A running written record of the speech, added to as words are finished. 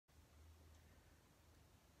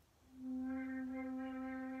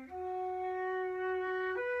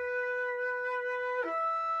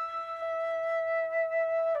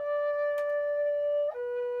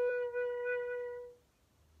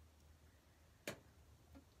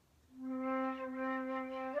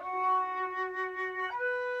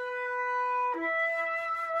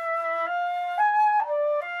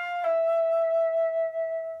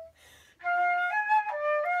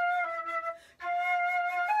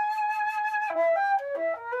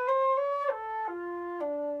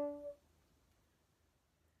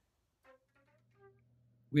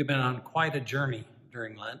We've been on quite a journey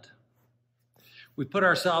during Lent. We put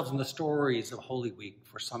ourselves in the stories of Holy Week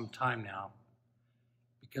for some time now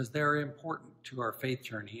because they're important to our faith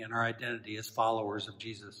journey and our identity as followers of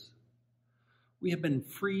Jesus. We have been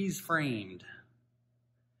freeze-framed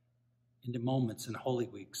into moments in Holy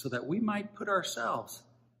Week so that we might put ourselves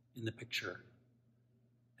in the picture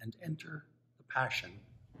and enter the passion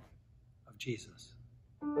of Jesus.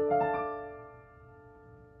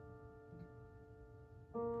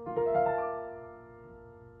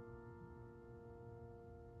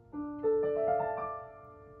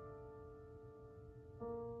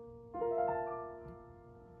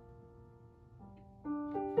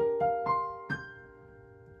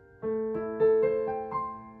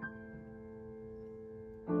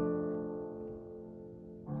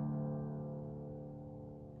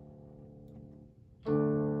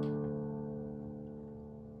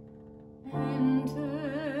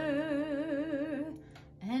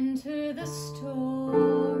 Enter the story,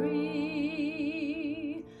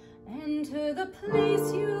 enter the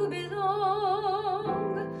place you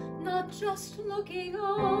belong, not just looking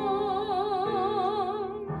on,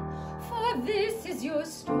 for this is your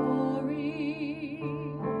story.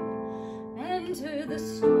 Enter the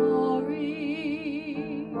story.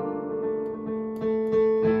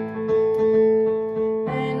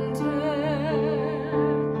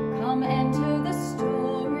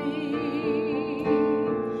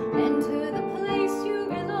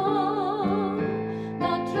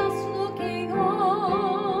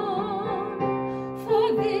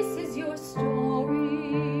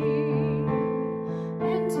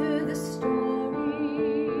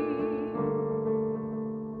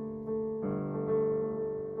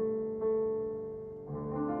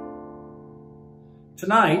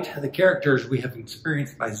 Tonight, the characters we have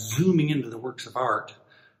experienced by zooming into the works of art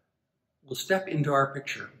will step into our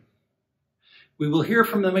picture. We will hear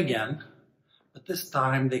from them again, but this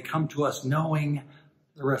time they come to us knowing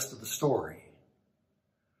the rest of the story.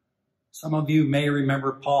 Some of you may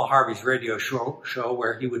remember Paul Harvey's radio show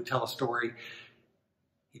where he would tell a story.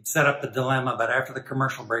 He'd set up the dilemma, but after the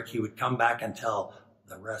commercial break, he would come back and tell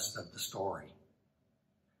the rest of the story.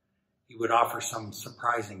 He would offer some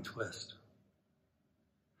surprising twist.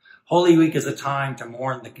 Holy Week is a time to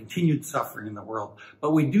mourn the continued suffering in the world,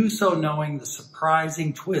 but we do so knowing the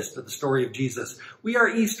surprising twist of the story of Jesus. We are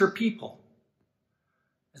Easter people,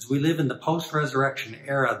 as we live in the post-resurrection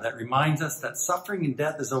era that reminds us that suffering and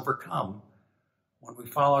death is overcome when we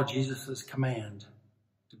follow Jesus' command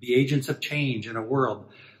to be agents of change in a world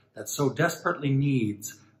that so desperately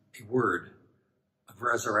needs a word of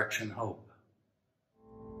resurrection hope.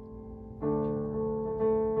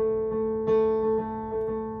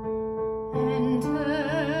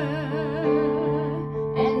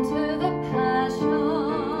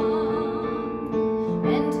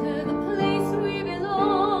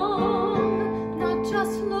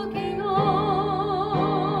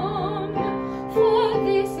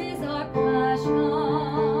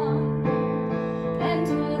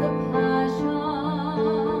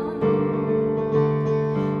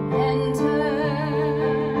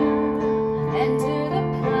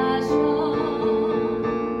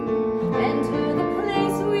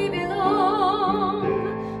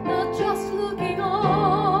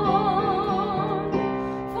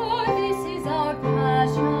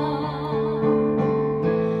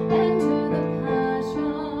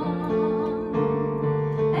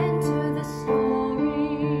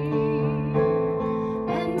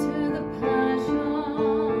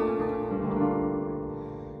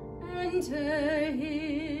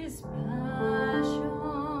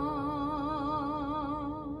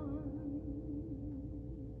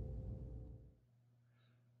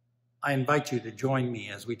 I invite you to join me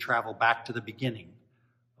as we travel back to the beginning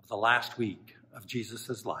of the last week of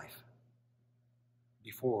Jesus' life,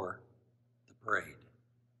 before the parade.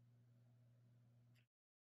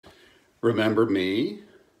 Remember me?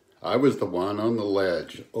 I was the one on the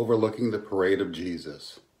ledge overlooking the parade of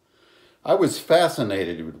Jesus. I was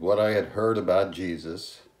fascinated with what I had heard about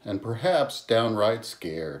Jesus and perhaps downright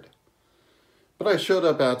scared. But I showed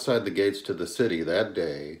up outside the gates to the city that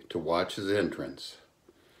day to watch his entrance.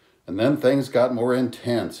 And then things got more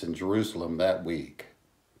intense in Jerusalem that week.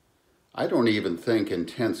 I don't even think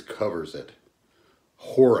intense covers it.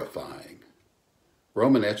 Horrifying.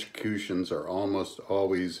 Roman executions are almost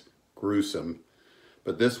always gruesome,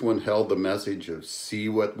 but this one held the message of see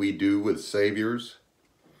what we do with saviors.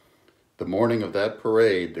 The morning of that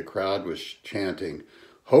parade, the crowd was chanting,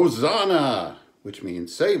 Hosanna, which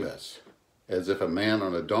means save us, as if a man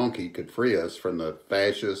on a donkey could free us from the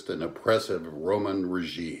fascist and oppressive Roman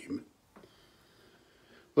regime.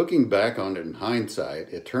 Looking back on it in hindsight,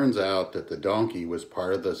 it turns out that the donkey was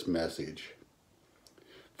part of this message.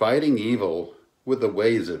 Fighting evil with the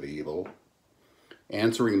ways of evil,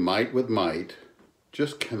 answering might with might,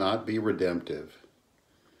 just cannot be redemptive.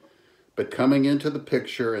 But coming into the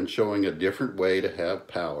picture and showing a different way to have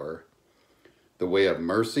power, the way of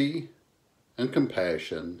mercy and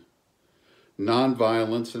compassion,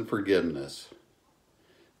 nonviolence and forgiveness,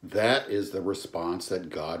 that is the response that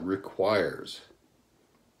God requires.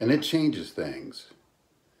 And it changes things.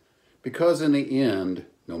 Because in the end,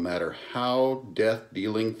 no matter how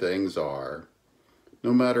death-dealing things are,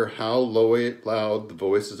 no matter how loud the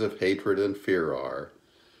voices of hatred and fear are,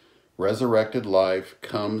 resurrected life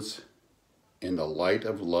comes in the light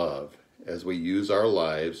of love as we use our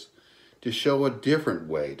lives to show a different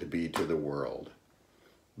way to be to the world.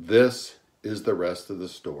 This is the rest of the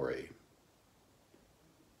story.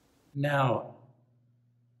 Now,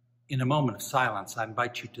 in a moment of silence, I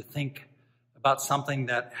invite you to think about something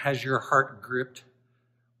that has your heart gripped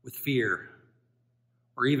with fear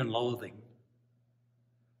or even loathing.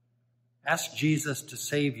 Ask Jesus to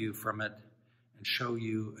save you from it and show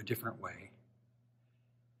you a different way.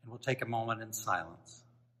 And we'll take a moment in silence.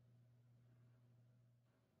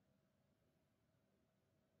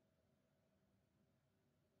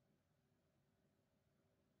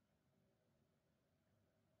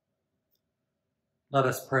 Let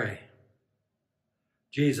us pray.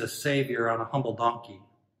 Jesus, Savior on a humble donkey,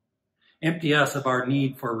 empty us of our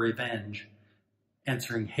need for revenge,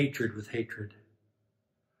 answering hatred with hatred.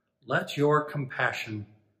 Let your compassion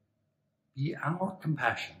be our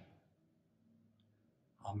compassion.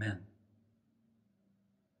 Amen.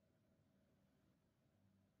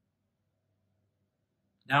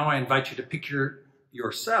 Now I invite you to picture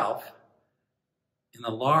yourself in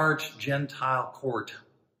the large Gentile court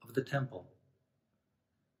of the temple.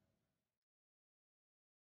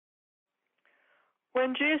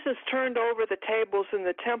 When Jesus turned over the tables in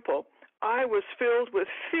the temple, I was filled with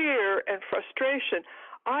fear and frustration.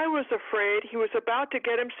 I was afraid he was about to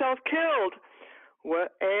get himself killed.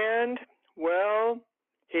 Well,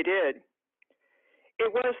 he did.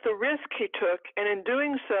 It was the risk he took, and in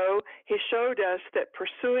doing so, he showed us that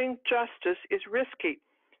pursuing justice is risky,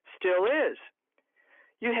 still is.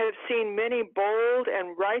 You have seen many bold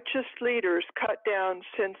and righteous leaders cut down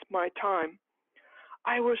since my time.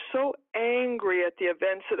 I was so angry at the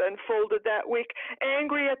events that unfolded that week,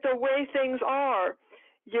 angry at the way things are.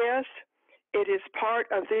 Yes, it is part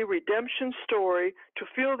of the redemption story to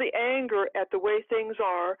feel the anger at the way things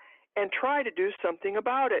are and try to do something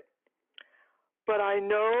about it. But I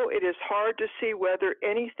know it is hard to see whether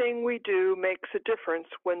anything we do makes a difference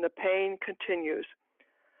when the pain continues.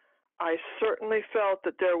 I certainly felt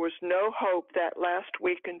that there was no hope that last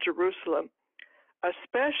week in Jerusalem,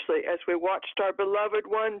 especially as we watched our beloved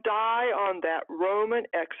one die on that Roman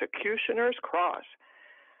executioner's cross.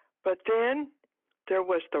 But then there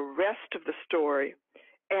was the rest of the story,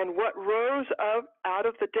 and what rose out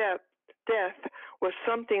of the death was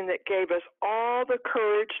something that gave us all the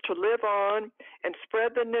courage to live on and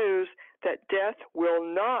spread the news that death will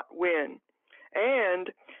not win. And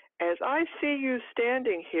as I see you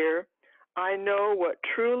standing here, I know what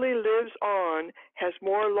truly lives on has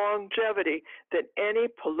more longevity than any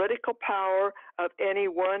political power of any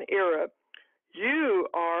one era. You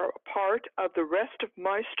are part of the rest of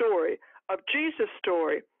my story, of Jesus'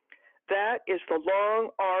 story. That is the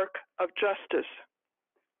long arc of justice.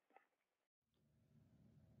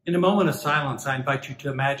 In a moment of silence, I invite you to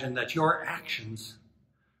imagine that your actions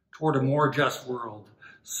toward a more just world,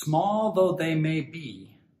 small though they may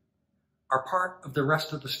be, are part of the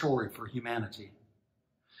rest of the story for humanity.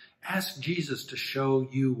 Ask Jesus to show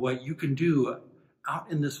you what you can do out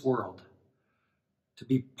in this world to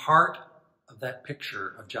be part of that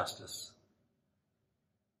picture of justice.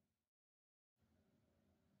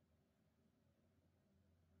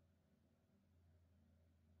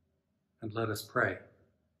 And let us pray.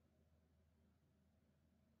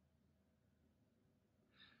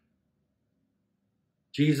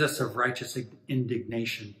 Jesus of righteous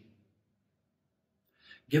indignation,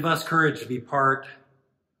 give us courage to be part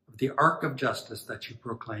of the arc of justice that you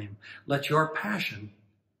proclaim. Let your passion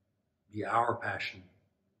be our passion.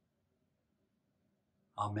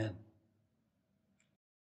 Amen.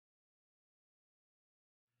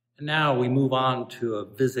 And now we move on to a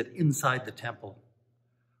visit inside the temple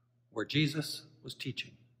where Jesus was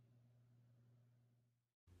teaching.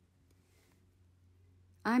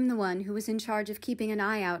 I'm the one who was in charge of keeping an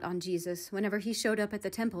eye out on Jesus whenever he showed up at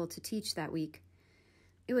the temple to teach that week.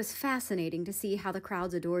 It was fascinating to see how the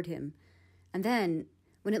crowds adored him. And then,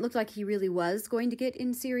 when it looked like he really was going to get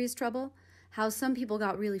in serious trouble, how some people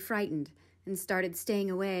got really frightened and started staying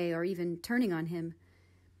away or even turning on him.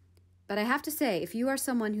 But I have to say, if you are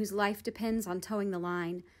someone whose life depends on towing the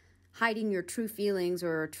line, hiding your true feelings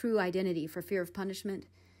or true identity for fear of punishment,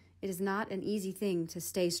 it is not an easy thing to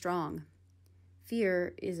stay strong.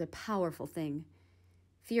 Fear is a powerful thing.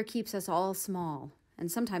 Fear keeps us all small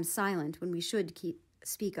and sometimes silent when we should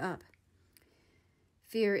speak up.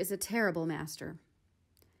 Fear is a terrible master.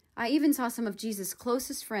 I even saw some of Jesus'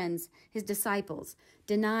 closest friends, his disciples,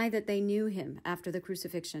 deny that they knew him after the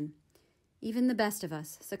crucifixion. Even the best of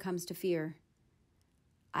us succumbs to fear.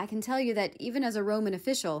 I can tell you that even as a Roman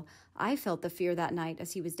official, I felt the fear that night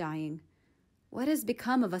as he was dying. What has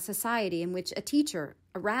become of a society in which a teacher,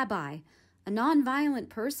 a rabbi, a nonviolent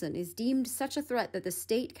person is deemed such a threat that the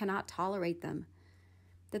state cannot tolerate them?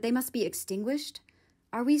 That they must be extinguished?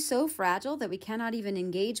 Are we so fragile that we cannot even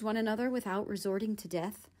engage one another without resorting to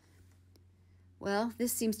death? Well,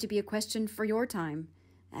 this seems to be a question for your time,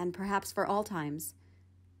 and perhaps for all times.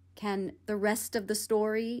 Can the rest of the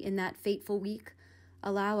story in that fateful week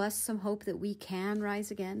allow us some hope that we can rise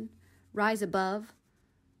again, rise above,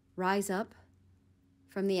 rise up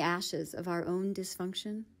from the ashes of our own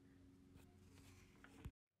dysfunction?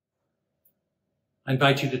 I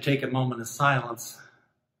invite you to take a moment of silence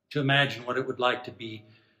to imagine what it would like to be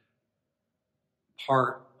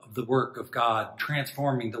part of the work of God,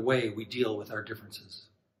 transforming the way we deal with our differences.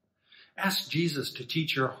 Ask Jesus to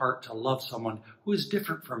teach your heart to love someone who is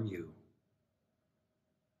different from you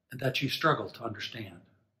and that you struggle to understand.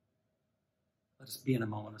 Let us be in a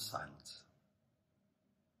moment of silence.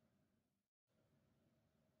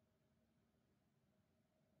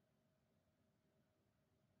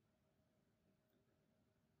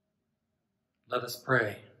 Let us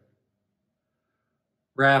pray.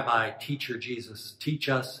 Rabbi, teacher Jesus, teach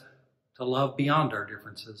us to love beyond our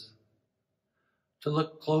differences, to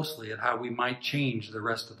look closely at how we might change the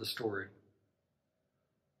rest of the story.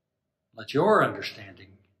 Let your understanding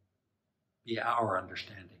be our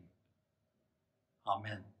understanding.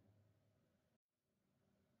 Amen.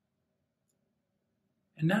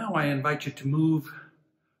 And now I invite you to move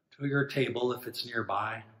to your table if it's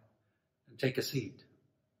nearby and take a seat.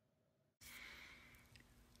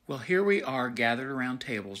 Well, here we are gathered around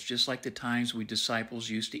tables, just like the times we disciples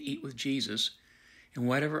used to eat with Jesus and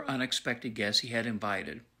whatever unexpected guests he had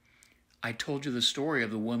invited. I told you the story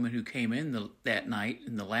of the woman who came in that night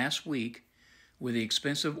in the last week with the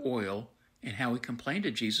expensive oil and how we complained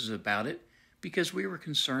to Jesus about it because we were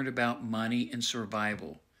concerned about money and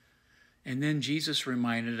survival. And then Jesus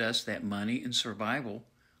reminded us that money and survival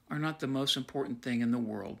are not the most important thing in the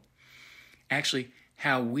world. Actually,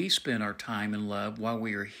 how we spend our time and love while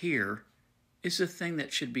we are here is the thing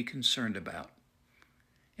that should be concerned about.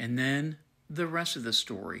 And then the rest of the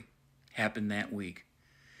story happened that week.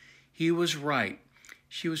 He was right.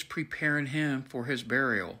 She was preparing him for his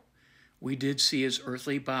burial. We did see his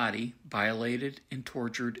earthly body violated and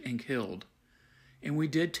tortured and killed. And we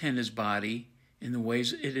did tend his body in the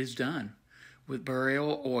ways it is done, with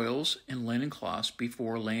burial oils and linen cloths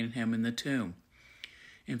before laying him in the tomb.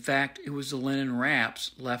 In fact, it was the linen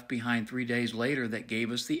wraps left behind 3 days later that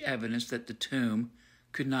gave us the evidence that the tomb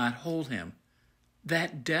could not hold him,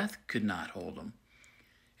 that death could not hold him.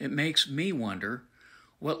 It makes me wonder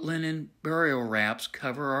what linen burial wraps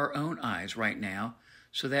cover our own eyes right now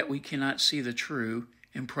so that we cannot see the true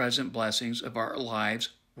and present blessings of our lives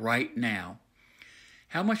right now.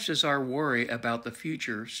 How much does our worry about the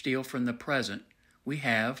future steal from the present we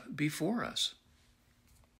have before us?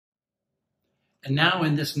 And now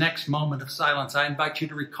in this next moment of silence, I invite you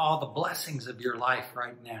to recall the blessings of your life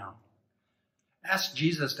right now. Ask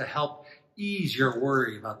Jesus to help ease your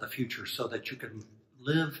worry about the future so that you can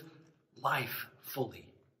live life fully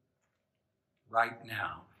right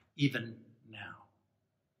now, even now.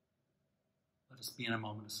 Let us be in a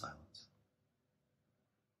moment of silence.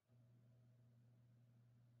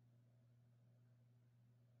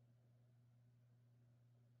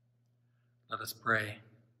 Let us pray.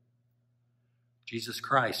 Jesus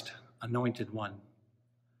Christ, anointed one,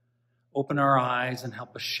 open our eyes and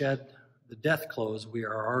help us shed the death clothes we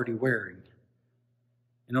are already wearing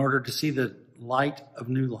in order to see the light of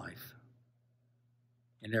new life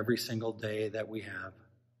in every single day that we have.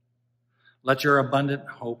 Let your abundant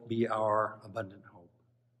hope be our abundant hope.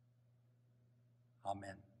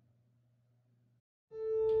 Amen.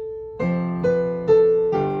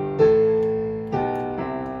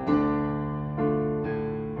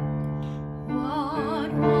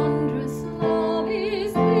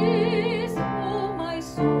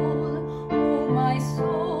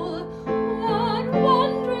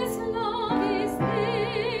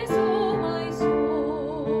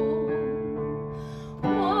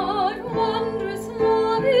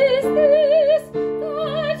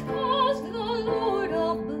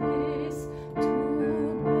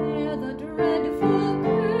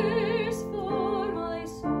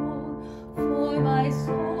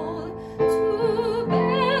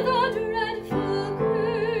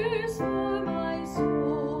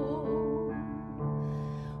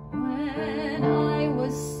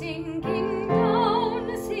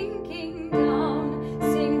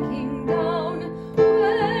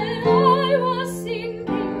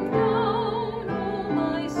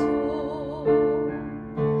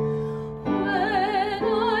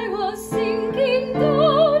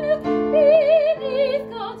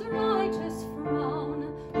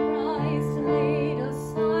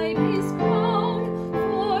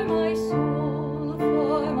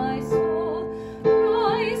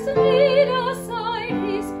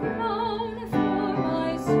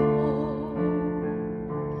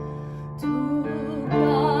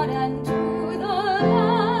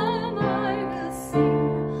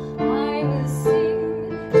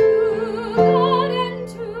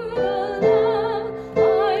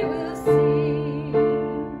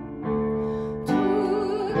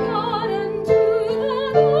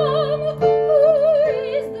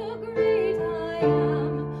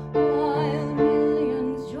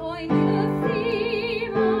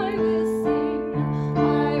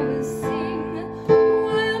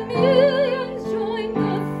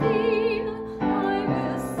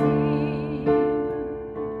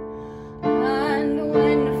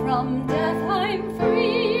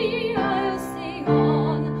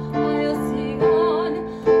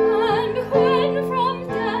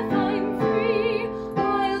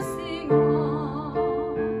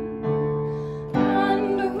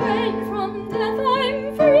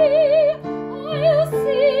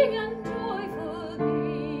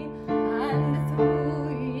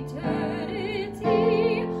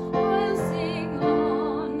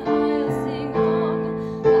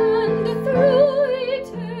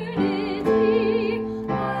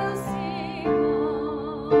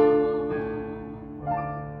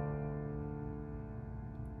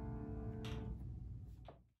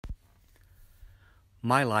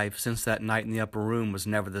 My life since that night in the upper room was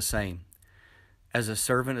never the same. As a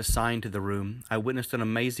servant assigned to the room, I witnessed an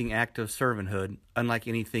amazing act of servanthood, unlike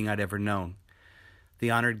anything I'd ever known.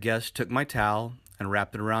 The honored guest took my towel and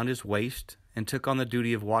wrapped it around his waist and took on the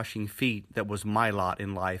duty of washing feet that was my lot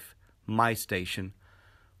in life, my station,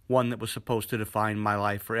 one that was supposed to define my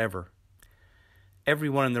life forever.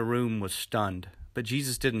 Everyone in the room was stunned, but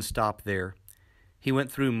Jesus didn't stop there. He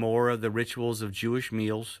went through more of the rituals of Jewish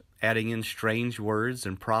meals, adding in strange words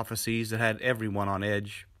and prophecies that had everyone on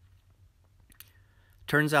edge.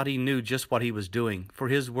 Turns out he knew just what he was doing, for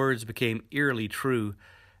his words became eerily true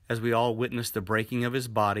as we all witnessed the breaking of his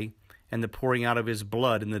body and the pouring out of his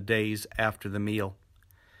blood in the days after the meal.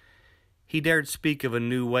 He dared speak of a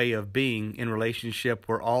new way of being in relationship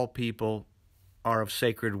where all people are of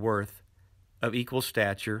sacred worth, of equal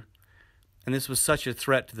stature, and this was such a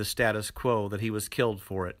threat to the status quo that he was killed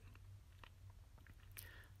for it.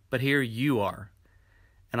 But here you are,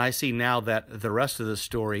 and I see now that the rest of the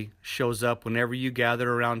story shows up whenever you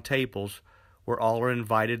gather around tables where all are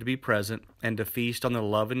invited to be present and to feast on the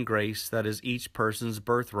love and grace that is each person's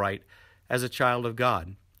birthright as a child of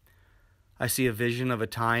God. I see a vision of a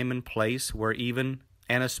time and place where even,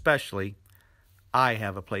 and especially, I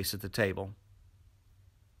have a place at the table.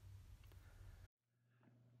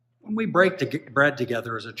 When we break the bread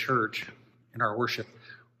together as a church in our worship,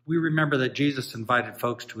 we remember that Jesus invited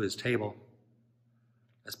folks to his table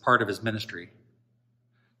as part of his ministry,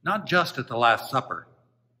 not just at the Last Supper.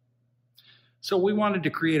 So we wanted to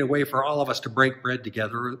create a way for all of us to break bread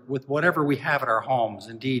together with whatever we have at our homes.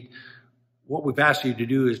 Indeed, what we've asked you to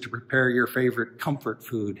do is to prepare your favorite comfort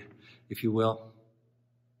food, if you will.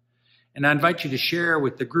 And I invite you to share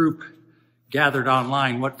with the group gathered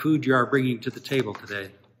online what food you are bringing to the table today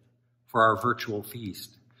for our virtual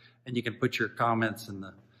feast. And you can put your comments in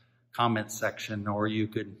the comments section, or you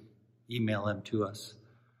could email them to us,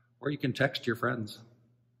 or you can text your friends.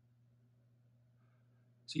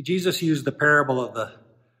 See, Jesus used the parable of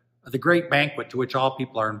the great banquet to which all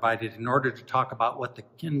people are invited in order to talk about what the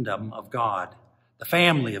kingdom of God, the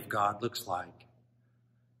family of God, looks like.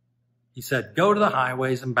 He said, "Go to the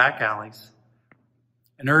highways and back alleys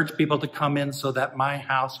and urge people to come in so that my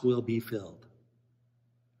house will be filled."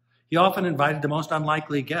 He often invited the most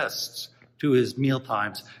unlikely guests to his meal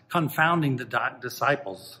times, confounding the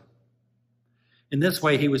disciples. In this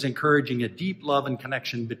way, he was encouraging a deep love and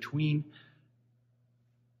connection between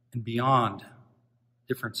and beyond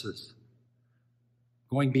differences,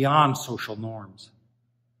 going beyond social norms.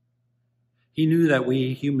 He knew that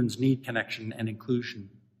we humans need connection and inclusion.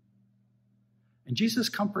 And Jesus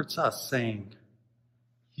comforts us, saying,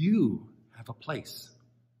 "You have a place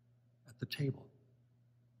at the table."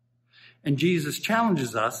 And Jesus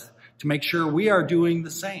challenges us to make sure we are doing the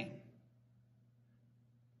same,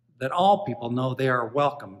 that all people know they are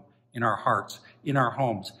welcome in our hearts, in our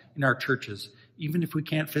homes, in our churches, even if we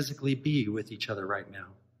can't physically be with each other right now.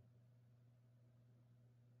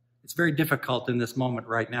 It's very difficult in this moment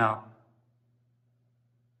right now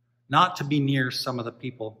not to be near some of the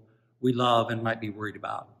people we love and might be worried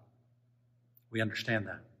about. We understand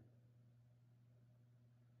that.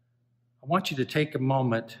 I want you to take a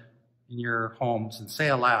moment in your homes and say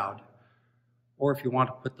aloud, or if you want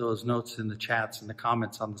to put those notes in the chats and the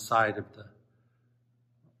comments on the side of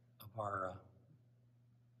our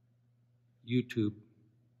YouTube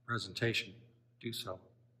presentation, do so.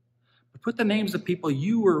 But put the names of people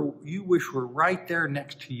you wish were right there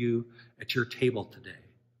next to you at your table today.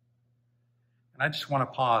 And I just want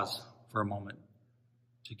to pause for a moment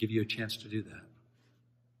to give you a chance to do that.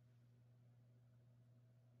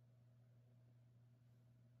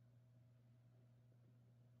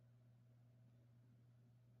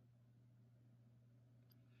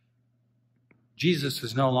 Jesus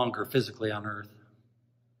is no longer physically on earth.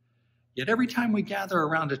 Yet every time we gather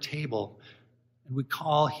around a table and we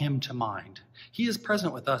call him to mind, he is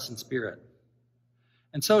present with us in spirit.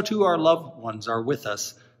 And so too our loved ones are with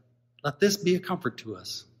us. Let this be a comfort to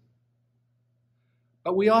us.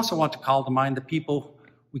 But we also want to call to mind the people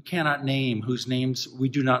we cannot name, whose names we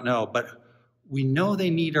do not know, but we know they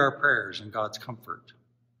need our prayers and God's comfort.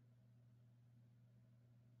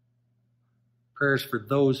 Prayers for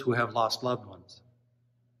those who have lost loved ones,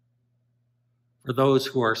 for those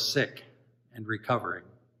who are sick and recovering,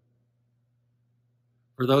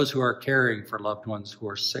 for those who are caring for loved ones who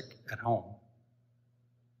are sick at home,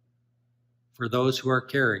 for those who are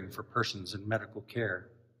caring for persons in medical care,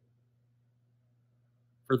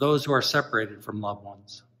 for those who are separated from loved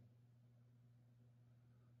ones,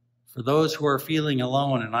 for those who are feeling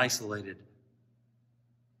alone and isolated,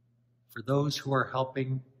 for those who are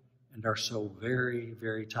helping and are so very,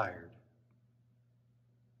 very tired.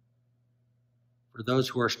 for those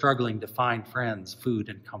who are struggling to find friends, food,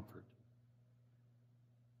 and comfort,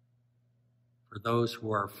 for those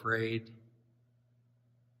who are afraid,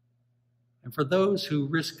 and for those who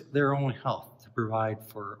risk their own health to provide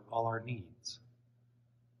for all our needs.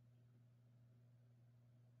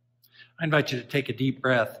 I invite you to take a deep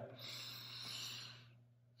breath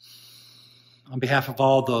on behalf of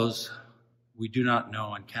all those we do not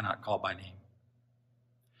know and cannot call by name.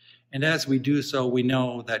 And as we do so, we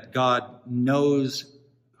know that God knows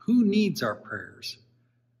who needs our prayers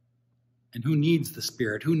and who needs the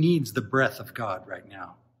Spirit, who needs the breath of God right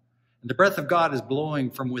now. And the breath of God is blowing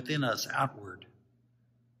from within us outward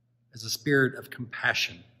as a spirit of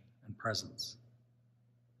compassion and presence.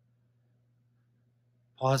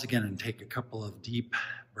 Pause again and take a couple of deep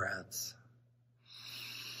breaths.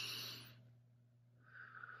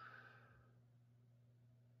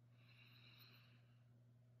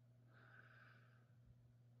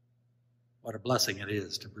 What a blessing it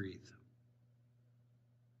is to breathe.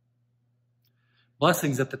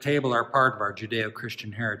 Blessings at the table are part of our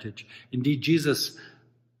Judeo-Christian heritage. Indeed, Jesus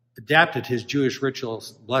adapted his Jewish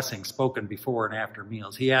rituals, blessings spoken before and after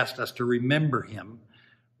meals. He asked us to remember him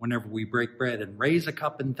whenever we break bread and raise a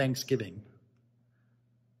cup in thanksgiving.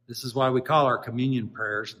 This is why we call our communion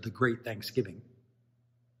prayers the Great Thanksgiving.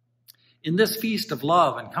 In this feast of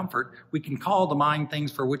love and comfort, we can call to mind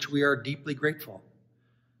things for which we are deeply grateful.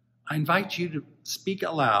 I invite you to speak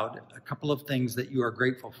aloud a couple of things that you are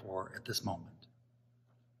grateful for at this moment.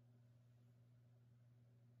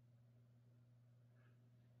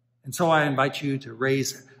 And so I invite you to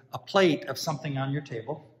raise a plate of something on your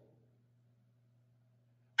table,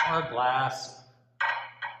 or a glass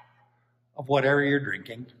of whatever you're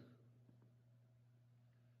drinking,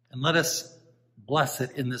 and let us bless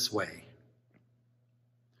it in this way,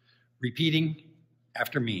 repeating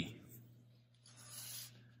after me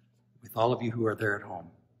with all of you who are there at home.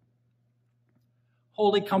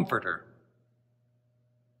 Holy Comforter,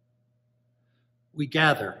 we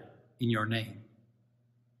gather in your name.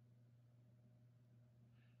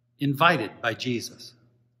 Invited by Jesus,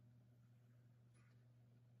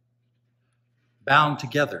 bound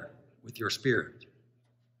together with your Spirit,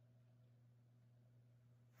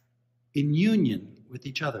 in union with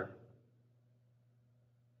each other.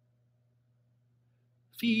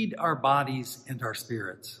 Feed our bodies and our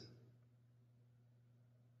spirits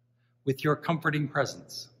with your comforting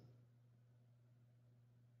presence,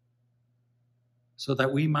 so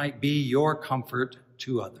that we might be your comfort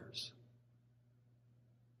to others.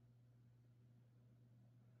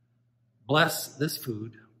 Bless this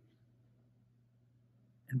food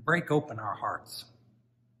and break open our hearts.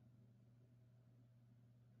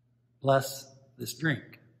 Bless this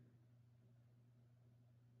drink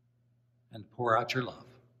and pour out your love.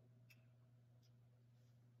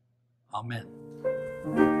 Amen.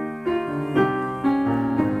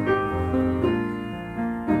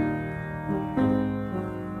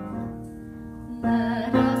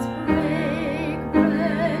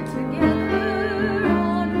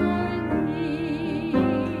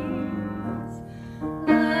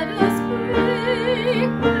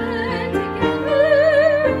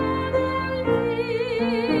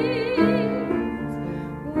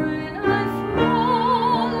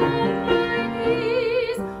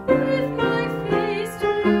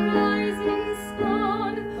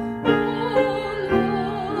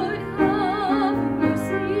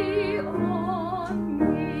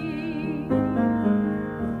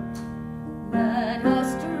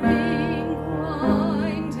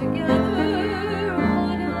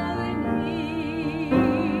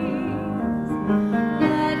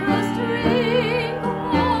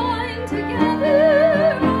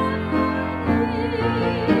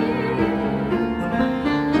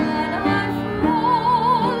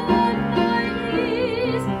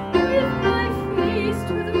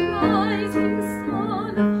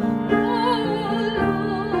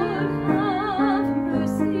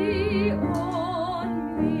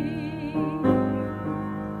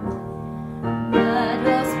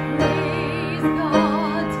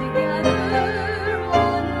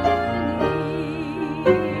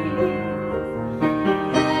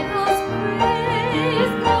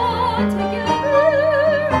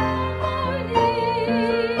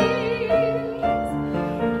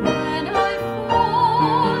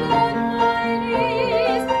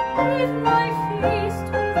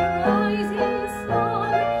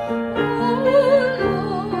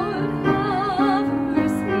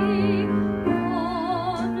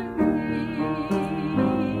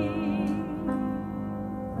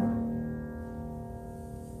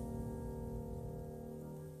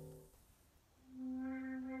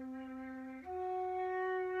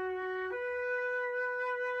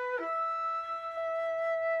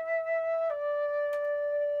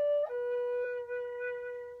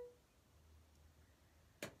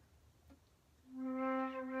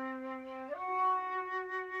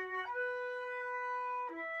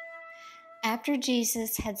 After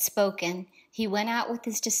Jesus had spoken, he went out with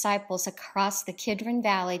his disciples across the Kidron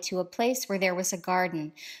Valley to a place where there was a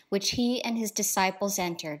garden, which he and his disciples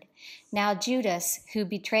entered. Now Judas, who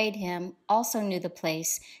betrayed him, also knew the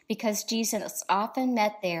place, because Jesus often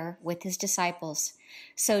met there with his disciples.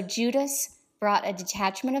 So Judas brought a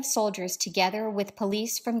detachment of soldiers together with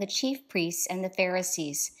police from the chief priests and the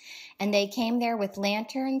Pharisees, and they came there with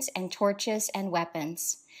lanterns and torches and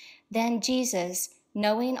weapons. Then Jesus,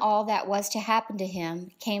 knowing all that was to happen to him,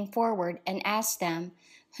 came forward and asked them,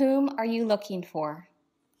 "Whom are you looking for?"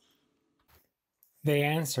 They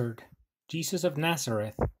answered, "Jesus of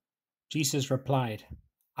Nazareth." Jesus replied,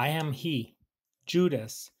 "I am he."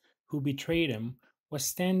 Judas, who betrayed him, was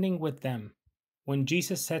standing with them. When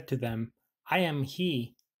Jesus said to them, "I am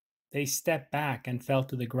he," they stepped back and fell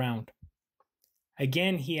to the ground.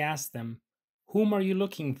 Again he asked them, "Whom are you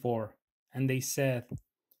looking for?" And they said,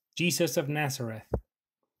 "Jesus of Nazareth."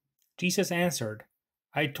 Jesus answered,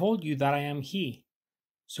 "I told you that I am he.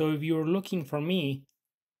 So if you are looking for me,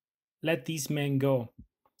 let these men go."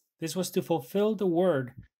 This was to fulfill the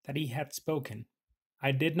word that he had spoken.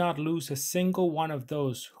 "I did not lose a single one of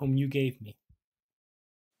those whom you gave me."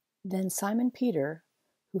 Then Simon Peter,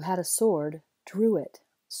 who had a sword, drew it,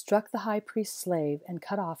 struck the high priest's slave, and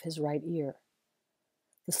cut off his right ear.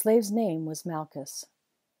 The slave's name was Malchus.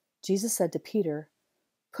 Jesus said to Peter,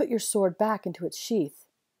 "Put your sword back into its sheath.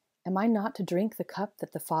 Am I not to drink the cup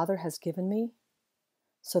that the Father has given me?"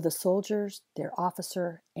 So the soldiers, their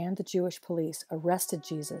officer, and the Jewish police arrested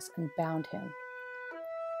Jesus and bound him.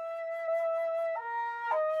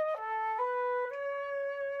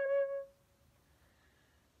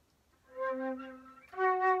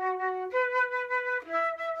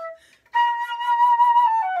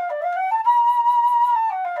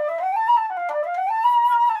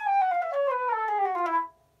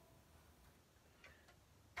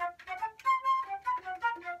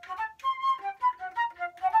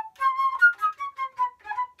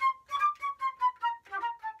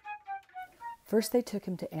 First they took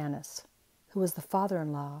him to Annas, who was the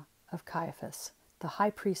father-in-law of Caiaphas, the high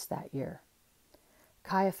priest that year.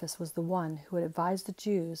 Caiaphas was the one who had advised the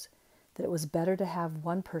Jews that it was better to have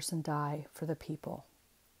one person die for the people.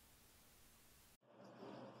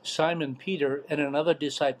 Simon Peter and another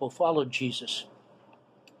disciple followed Jesus.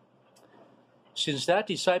 Since that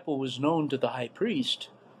disciple was known to the high priest,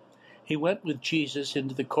 he went with Jesus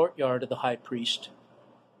into the courtyard of the high priest.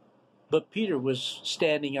 But Peter was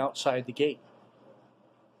standing outside the gate.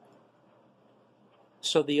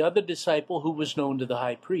 So the other disciple, who was known to the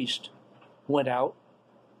high priest, went out,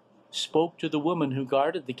 spoke to the woman who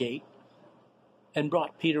guarded the gate, and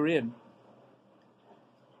brought Peter in.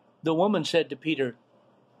 The woman said to Peter,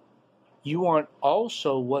 "You aren't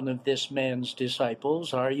also one of this man's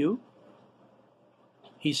disciples, are you?"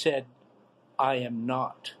 He said, "I am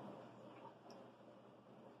not."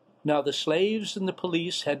 Now the slaves and the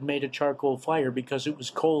police had made a charcoal fire because it was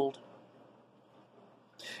cold,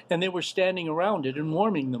 and they were standing around it and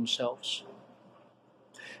warming themselves.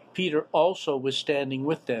 Peter also was standing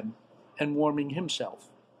with them and warming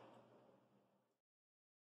himself.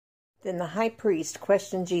 Then the high priest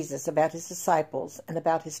questioned Jesus about his disciples and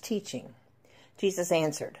about his teaching. Jesus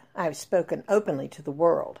answered, "I have spoken openly to the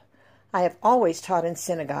world. I have always taught in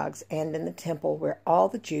synagogues and in the temple where all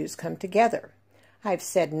the Jews come together. I have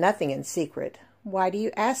said nothing in secret. Why do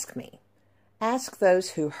you ask me? Ask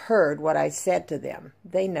those who heard what I said to them.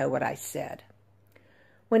 They know what I said."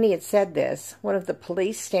 When he had said this, one of the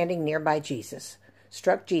police standing nearby Jesus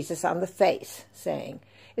struck Jesus on the face, saying,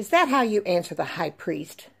 "Is that how you answer the high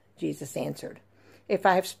priest?" Jesus answered, "If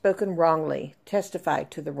I have spoken wrongly, testify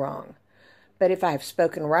to the wrong. But if I have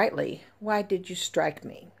spoken rightly, why did you strike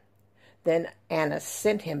me?" Then Annas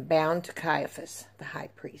sent him bound to Caiaphas, the high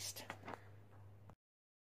priest.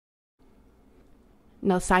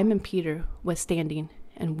 Now Simon Peter was standing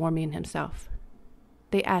and warming himself.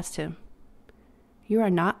 They asked him, "You are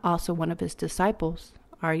not also one of his disciples,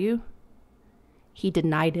 are you?" He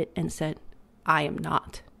denied it and said, "I am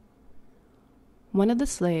not." One of the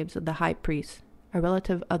slaves of the high priest, a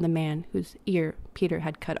relative of the man whose ear Peter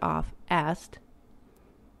had cut off, asked,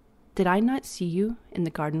 "Did I not see you in the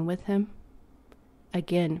garden with him?"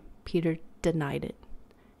 Again Peter denied it,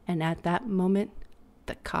 and at that moment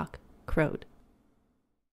the cock crowed.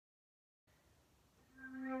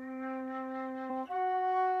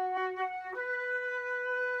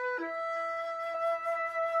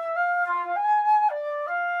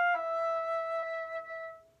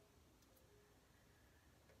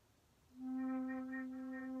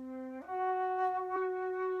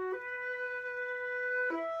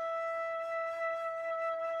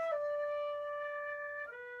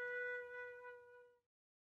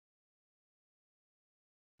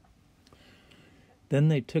 Then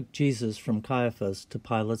they took Jesus from Caiaphas to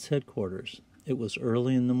Pilate's headquarters. It was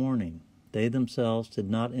early in the morning. They themselves did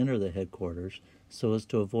not enter the headquarters so as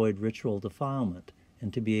to avoid ritual defilement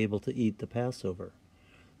and to be able to eat the Passover.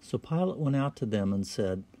 So Pilate went out to them and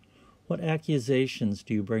said, "What accusations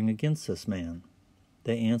do you bring against this man?"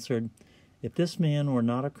 They answered, "If this man were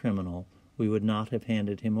not a criminal, we would not have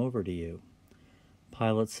handed him over to you."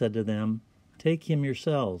 Pilate said to them, "Take him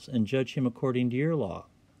yourselves and judge him according to your law."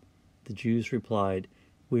 The Jews replied,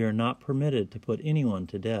 "We are not permitted to put anyone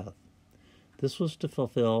to death." This was to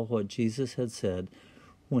fulfill what Jesus had said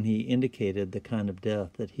when he indicated the kind of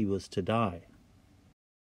death that he was to die.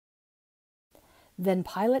 Then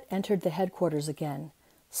Pilate entered the headquarters again,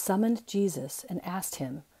 summoned Jesus, and asked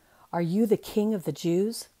him, "Are you the king of the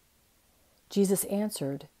Jews?" Jesus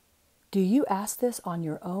answered, "Do you ask this on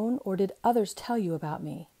your own, or did others tell you about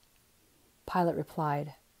me?" Pilate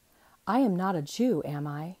replied, "I am not a Jew, am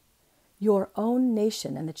I? Your own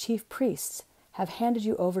nation and the chief priests have handed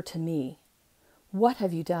you over to me. What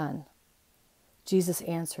have you done?" Jesus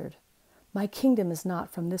answered, "My kingdom is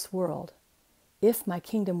not from this world. If my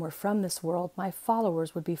kingdom were from this world, my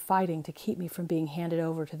followers would be fighting to keep me from being handed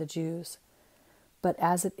over to the Jews. But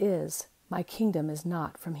as it is, my kingdom is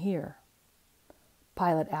not from here."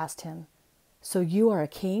 Pilate asked him, "So you are a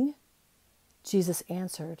king?" Jesus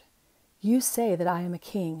answered, "You say that I am a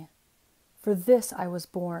king. For this I was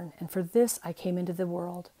born, and for this I came into the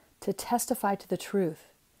world, to testify to the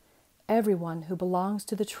truth. Everyone who belongs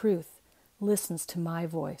to the truth listens to my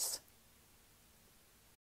voice."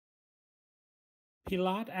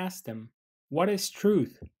 Pilate asked him, "What is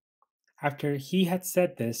truth?" After he had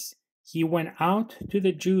said this, he went out to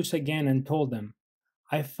the Jews again and told them,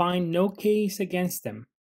 "I find no case against them.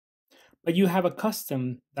 But you have a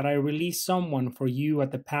custom that I release someone for you at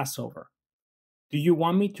the Passover. Do you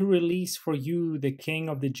want me to release for you the king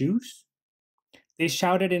of the Jews?" They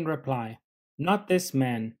shouted in reply, "Not this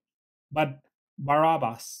man, but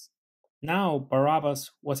Barabbas." Now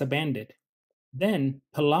Barabbas was a bandit. Then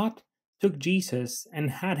Pilate took Jesus and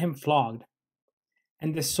had him flogged.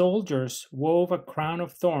 And the soldiers wove a crown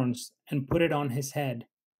of thorns and put it on his head.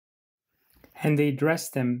 And they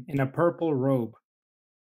dressed him in a purple robe.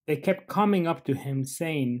 They kept coming up to him,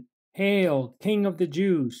 saying, "Hail, King of the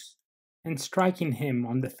Jews!" and striking him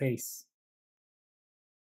on the face.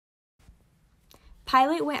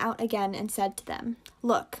 Pilate went out again and said to them,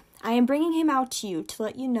 "Look, I am bringing him out to you to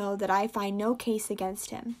let you know that I find no case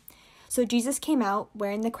against him." So Jesus came out,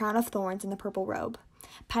 wearing the crown of thorns and the purple robe.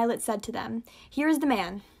 Pilate said to them, "Here is the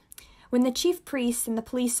man." When the chief priests and the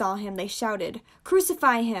police saw him, they shouted,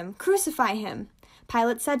 "Crucify him! Crucify him!"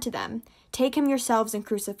 Pilate said to them, "Take him yourselves and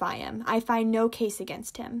crucify him. I find no case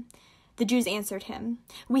against him." The Jews answered him,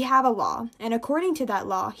 "We have a law, and according to that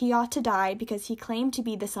law he ought to die because he claimed to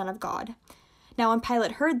be the Son of God." Now when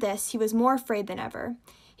Pilate heard this, he was more afraid than ever.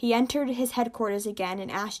 He entered his headquarters again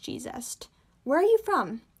and asked Jesus, "Where are you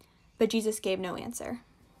from?" But Jesus gave no answer.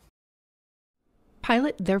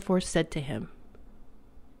 Pilate therefore said to him,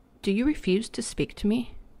 "Do you refuse to speak to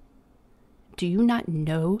me? Do you not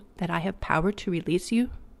know that I have power to release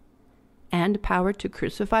you and power to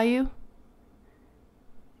crucify you?"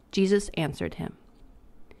 Jesus answered him,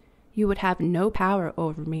 "You would have no power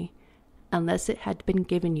over me unless it had been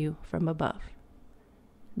given you from above.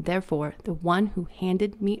 Therefore, the one who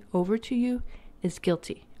handed me over to you is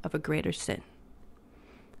guilty of a greater sin."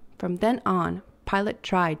 From then on, Pilate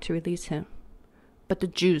tried to release him, but the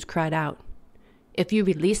Jews cried out, "If you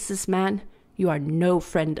release this man, you are no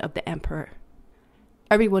friend of the emperor.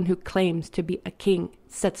 Everyone who claims to be a king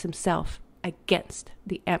sets himself against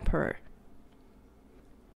the emperor."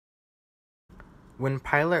 When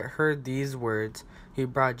Pilate heard these words, he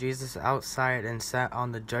brought Jesus outside and sat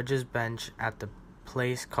on the judge's bench at the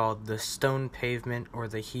place called the Stone Pavement, or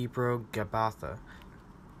the Hebrew Gabbatha.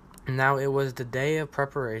 Now it was the day of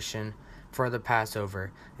preparation for the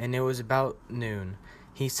Passover, and it was about noon.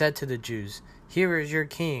 He said to the Jews, "Here is your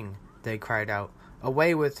king." They cried out,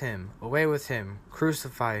 "Away with him! Away with him!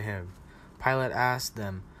 Crucify him!" Pilate asked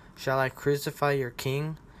them, "Shall I crucify your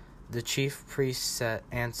king?" The chief priests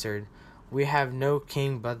answered, "We have no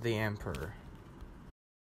king but the emperor."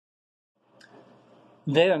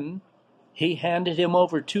 Then he handed him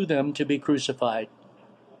over to them to be crucified.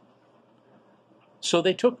 So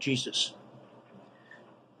they took Jesus,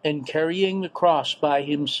 and carrying the cross by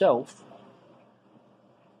himself,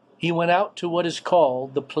 he went out to what is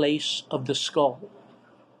called the place of the skull,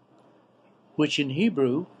 which in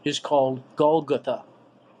Hebrew is called Golgotha.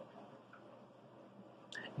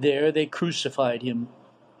 There they crucified him,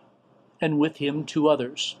 and with him 2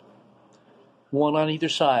 others, one on either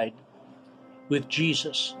side, with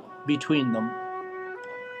Jesus between them.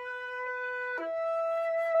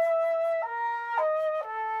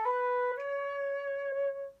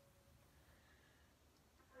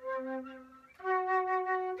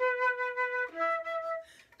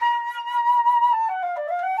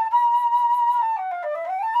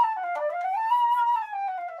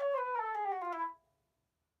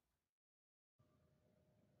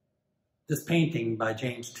 This painting by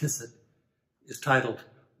James Tissot is titled,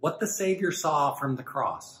 What the Savior Saw from the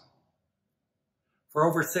Cross. For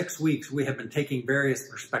over 6 weeks, we have been taking various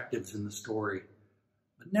perspectives in the story,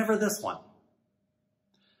 but never this one.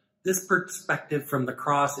 This perspective from the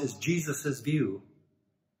cross is Jesus' view.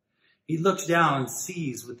 He looks down and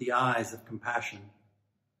sees with the eyes of compassion.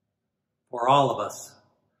 For all of us,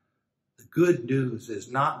 the good news is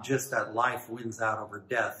not just that life wins out over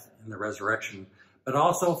death in the resurrection, but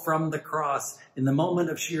also from the cross, in the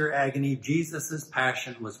moment of sheer agony, Jesus'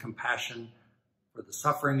 passion was compassion for the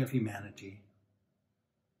suffering of humanity.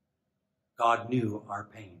 God knew our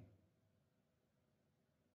pain.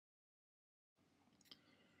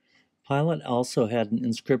 Pilate also had an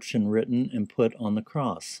inscription written and put on the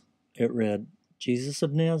cross. It read, Jesus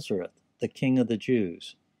of Nazareth, the King of the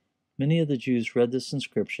Jews. Many of the Jews read this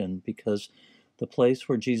inscription because the place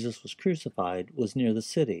where Jesus was crucified was near the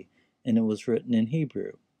city, and it was written in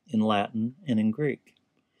Hebrew, in Latin, and in Greek.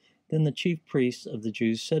 Then the chief priests of the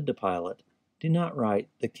Jews said to Pilate, Do not write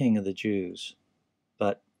the King of the Jews.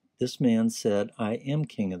 But this man said, I am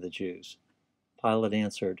King of the Jews. Pilate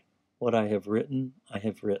answered, What I have written, I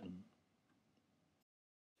have written.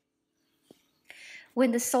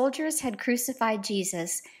 When the soldiers had crucified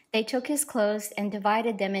Jesus, they took his clothes and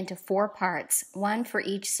divided them into 4 parts, one for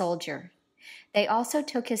each soldier. They also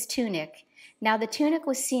took his tunic. Now the tunic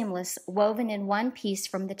was seamless, woven in one piece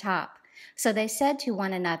from the top. So they said to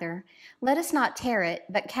one another, Let us not tear it,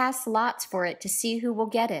 but cast lots for it to see who will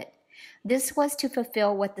get it. This was to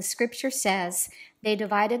fulfill what the scripture says, They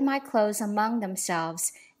divided my clothes among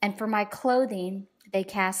themselves, and for my clothing they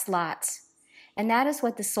cast lots. And that is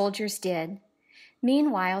what the soldiers did.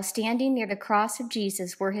 Meanwhile, standing near the cross of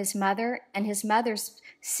Jesus were his mother and his mother's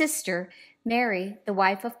sister, Mary, the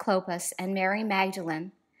wife of Clopas, and Mary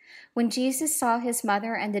Magdalene. When Jesus saw his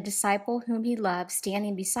mother and the disciple whom he loved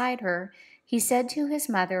standing beside her, he said to his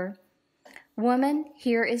mother, Woman,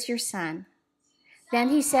 here is your son. Then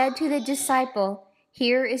he said to the disciple,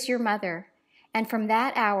 Here is your mother. And from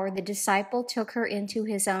that hour the disciple took her into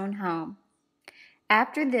his own home.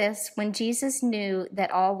 After this, when Jesus knew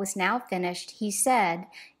that all was now finished, he said,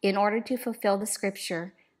 in order to fulfill the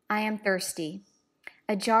scripture, I am thirsty.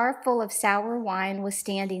 A jar full of sour wine was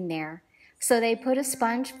standing there. So they put a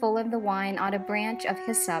sponge full of the wine on a branch of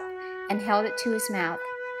hyssop and held it to his mouth.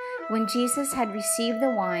 When Jesus had received the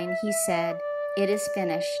wine, he said, It is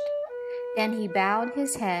finished. Then he bowed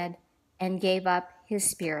his head and gave up his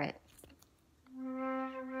spirit.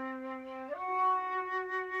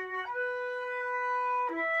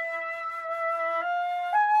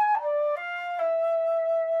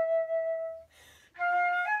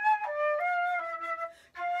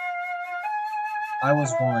 I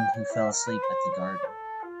was one who fell asleep at the garden.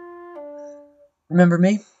 Remember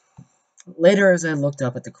me? Later, as I looked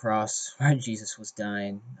up at the cross where Jesus was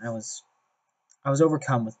dying, I was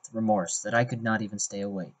overcome with remorse that I could not even stay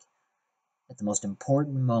awake at the most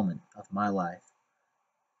important moment of my life,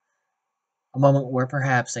 a moment where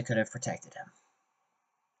perhaps I could have protected him.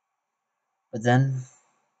 But then,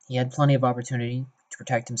 he had plenty of opportunity to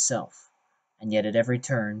protect himself, and yet at every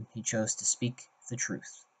turn he chose to speak the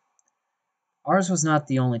truth. Ours was not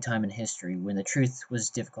the only time in history when the truth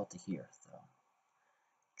was difficult to hear, though.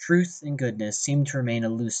 Truth and goodness seem to remain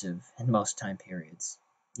elusive in most time periods,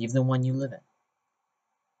 even the one you live in.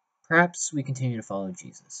 Perhaps we continue to follow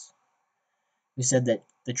Jesus, who said that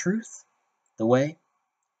the truth, the way,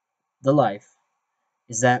 the life,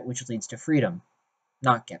 is that which leads to freedom,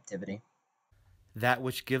 not captivity. That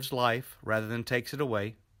which gives life rather than takes it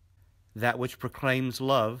away. That which proclaims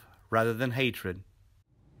love rather than hatred.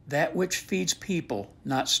 That which feeds people,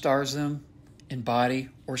 not starves them in body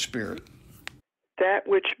or spirit. That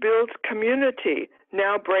which builds community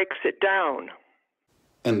now breaks it down.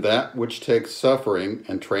 And that which takes suffering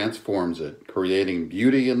and transforms it, creating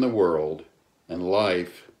beauty in the world and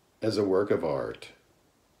life as a work of art.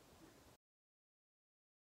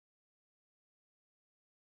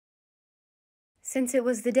 Since it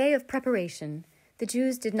was the day of preparation, the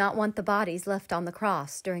Jews did not want the bodies left on the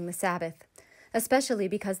cross during the Sabbath, especially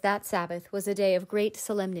because that Sabbath was a day of great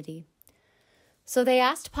solemnity. So they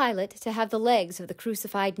asked Pilate to have the legs of the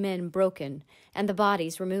crucified men broken and the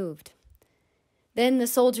bodies removed. Then the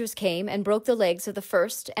soldiers came and broke the legs of the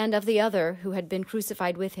first and of the other who had been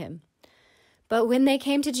crucified with him. But when they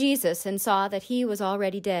came to Jesus and saw that he was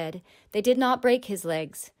already dead, they did not break his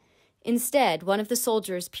legs. Instead, one of the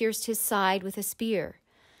soldiers pierced his side with a spear,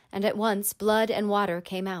 and at once blood and water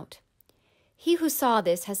came out. He who saw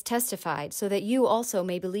this has testified, so that you also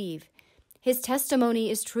may believe. His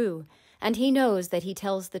testimony is true, and he knows that he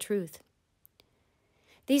tells the truth.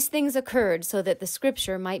 These things occurred so that the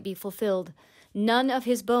scripture might be fulfilled. None of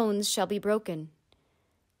his bones shall be broken.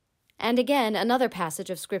 And again, another passage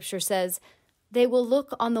of scripture says, they will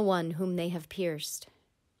look on the one whom they have pierced.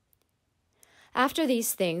 After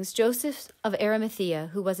these things, Joseph of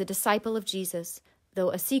Arimathea, who was a disciple of Jesus,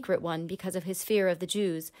 though a secret one because of his fear of the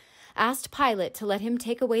Jews, asked Pilate to let him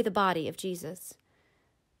take away the body of Jesus.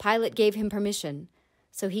 Pilate gave him permission,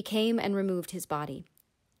 so he came and removed his body.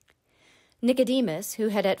 Nicodemus, who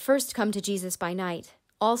had at first come to Jesus by night,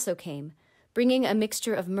 also came, bringing a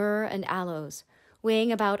mixture of myrrh and aloes,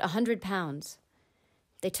 weighing about 100 pounds.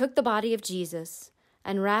 They took the body of Jesus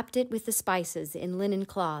and wrapped it with the spices in linen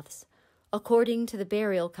cloths, according to the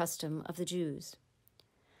burial custom of the Jews.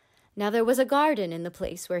 Now there was a garden in the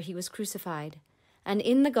place where he was crucified, and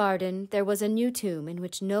in the garden there was a new tomb in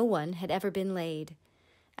which no one had ever been laid.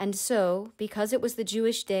 And so, because it was the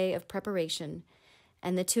Jewish day of preparation,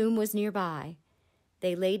 and the tomb was nearby,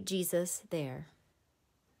 they laid Jesus there.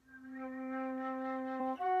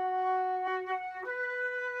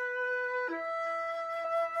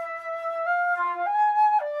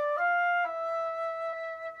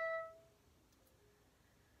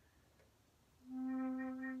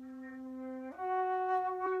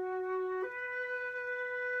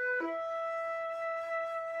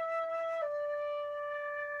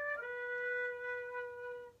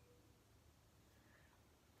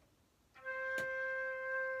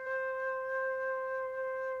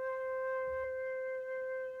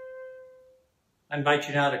 I invite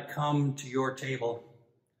you now to come to your table,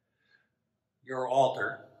 your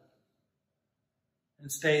altar,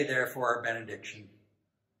 and stay there for our benediction.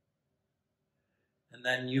 And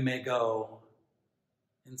then you may go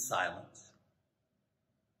in silence.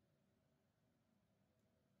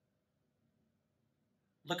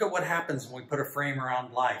 Look at what happens when we put a frame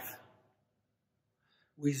around life.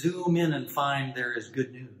 We zoom in and find there is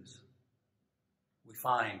good news. We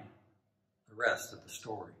find the rest of the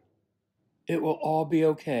story. It will all be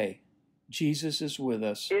okay. Jesus is with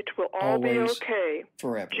us. It will all be always, okay.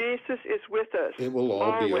 Forever. Jesus is with us. It will all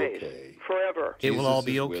always, be okay. Forever. It will all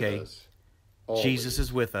be Jesus is okay. with us, always, Jesus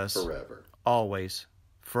is with us. Forever. Always.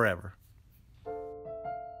 Forever.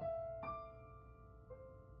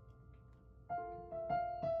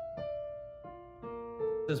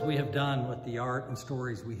 As we have done with the art and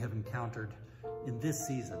stories we have encountered in this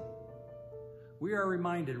season, we are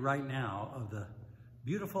reminded right now of the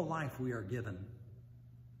beautiful life we are given.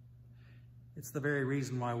 It's the very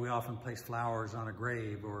reason why we often place flowers on a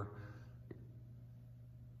grave or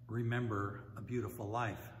remember a beautiful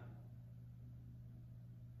life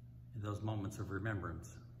in those moments of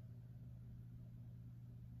remembrance.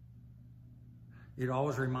 It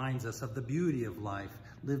always reminds us of the beauty of life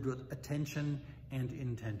lived with attention and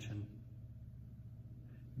intention.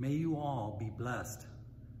 May you all be blessed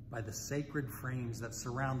by the sacred frames that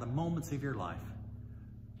surround the moments of your life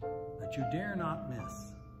that you dare not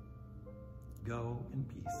miss. Go in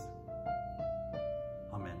peace.